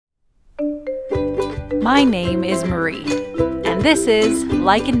My name is Marie, and this is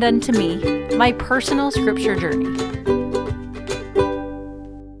Likened Unto Me, my personal scripture journey.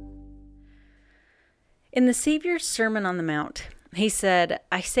 In the Savior's Sermon on the Mount, he said,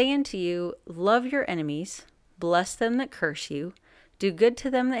 I say unto you, love your enemies, bless them that curse you, do good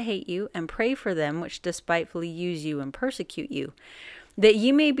to them that hate you, and pray for them which despitefully use you and persecute you, that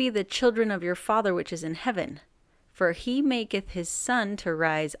ye may be the children of your Father which is in heaven. For he maketh his sun to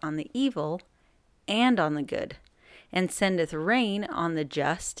rise on the evil and on the good, and sendeth rain on the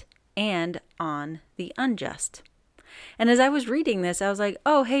just and on the unjust. And as I was reading this, I was like,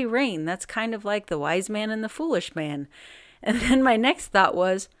 oh, hey, rain, that's kind of like the wise man and the foolish man. And then my next thought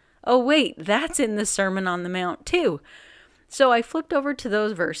was, oh, wait, that's in the Sermon on the Mount too. So I flipped over to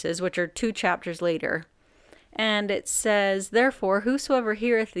those verses, which are 2 chapters later, and it says, Therefore, whosoever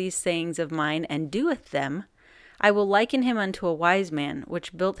heareth these sayings of mine and doeth them, I will liken him unto a wise man,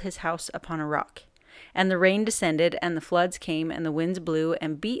 which built his house upon a rock. And the rain descended, and the floods came, and the winds blew,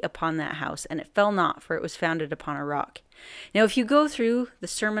 and beat upon that house, and it fell not, for it was founded upon a rock. Now, if you go through the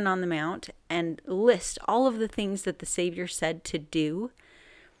Sermon on the Mount and list all of the things that the Savior said to do,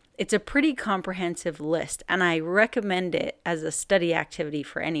 it's a pretty comprehensive list, and I recommend it as a study activity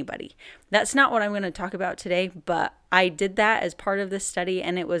for anybody. That's not what I'm going to talk about today, but I did that as part of this study,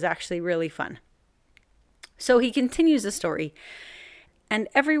 and it was actually really fun. So he continues the story. And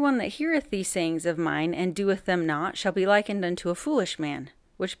everyone that heareth these sayings of mine, and doeth them not, shall be likened unto a foolish man,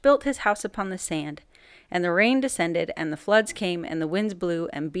 which built his house upon the sand. And the rain descended, and the floods came, and the winds blew,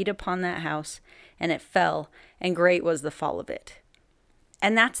 and beat upon that house, and it fell, and great was the fall of it.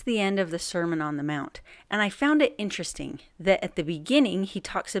 And that's the end of the Sermon on the Mount. And I found it interesting that at the beginning, he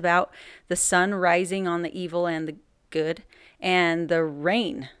talks about the sun rising on the evil and the good, and the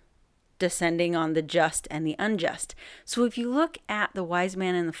rain descending on the just and the unjust. So if you look at the wise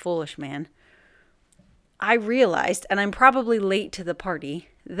man and the foolish man, I realized, and I'm probably late to the party,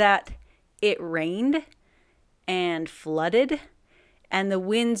 that it rained and flooded and the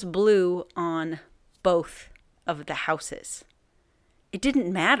winds blew on both of the houses. It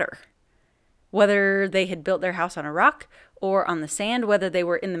didn't matter whether they had built their house on a rock or on the sand, whether they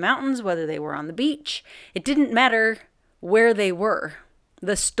were in the mountains, whether they were on the beach. It didn't matter where they were.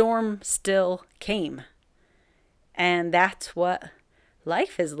 The storm still came. And that's what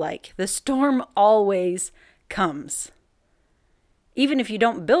life is like. The storm always comes. Even if you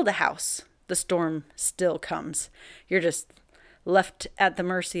don't build a house, the storm still comes. You're just left at the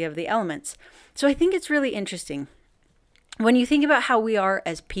mercy of the elements. So I think it's really interesting. When you think about how we are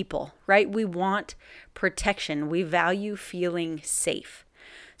as people, right? We want protection. We value feeling safe.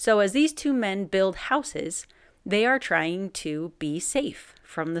 So as these two men build houses, they are trying to be safe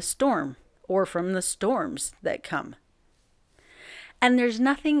from the storm or from the storms that come. And there's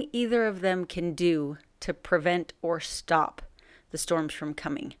nothing either of them can do to prevent or stop the storms from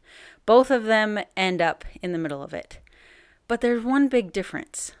coming. Both of them end up in the middle of it. But there's one big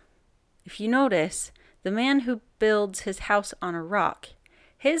difference. If you notice, the man who builds his house on a rock,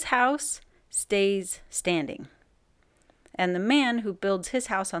 his house stays standing. And the man who builds his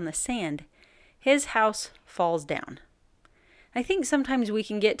house on the sand, his house falls down. I think sometimes we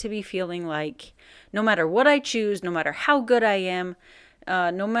can get to be feeling like no matter what I choose, no matter how good I am,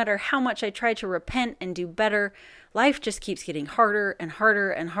 no matter how much I try to repent and do better, life just keeps getting harder and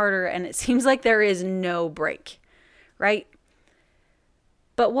harder and harder, and it seems like there is no break, right?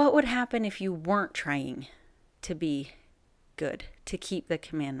 But what would happen if you weren't trying to be good, to keep the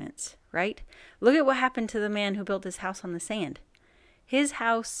commandments, right? Look at what happened to the man who built his house on the sand. His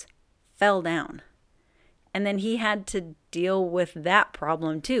house fell down. And then he had to deal with that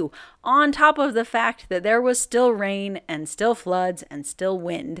problem too, on top of the fact that there was still rain and still floods and still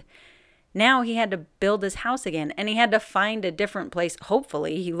wind. Now he had to build his house again, and he had to find a different place.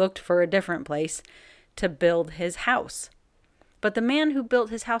 Hopefully, he looked for a different place to build his house. But the man who built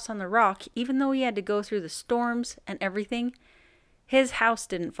his house on the rock, even though he had to go through the storms and everything, his house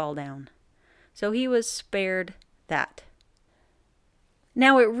didn't fall down. So he was spared that.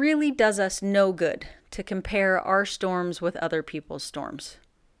 Now, it really does us no good to compare our storms with other people's storms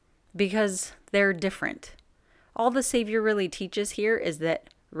because they're different. All the Savior really teaches here is that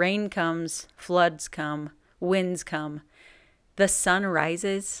rain comes, floods come, winds come, the sun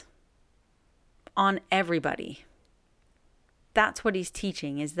rises on everybody. That's what he's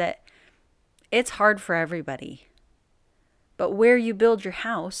teaching, is that it's hard for everybody. But where you build your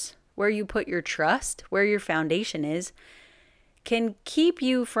house, where you put your trust, where your foundation is, can keep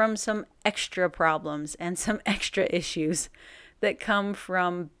you from some extra problems and some extra issues that come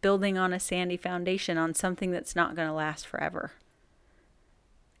from building on a sandy foundation on something that's not going to last forever.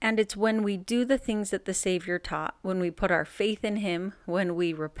 And it's when we do the things that the Savior taught, when we put our faith in Him, when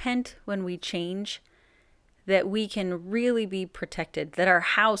we repent, when we change, that we can really be protected, that our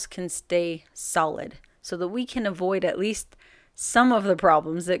house can stay solid, so that we can avoid at least some of the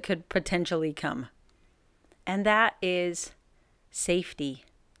problems that could potentially come. And that is safety.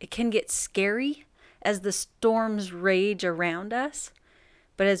 It can get scary as the storms rage around us,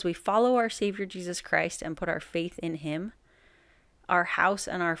 but as we follow our Savior Jesus Christ and put our faith in Him, our house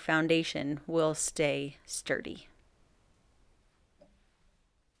and our foundation will stay sturdy.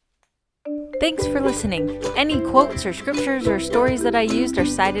 Thanks for listening. Any quotes or scriptures or stories that I used are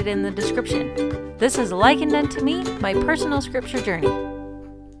cited in the description. This is Likened Unto Me, my personal scripture journey.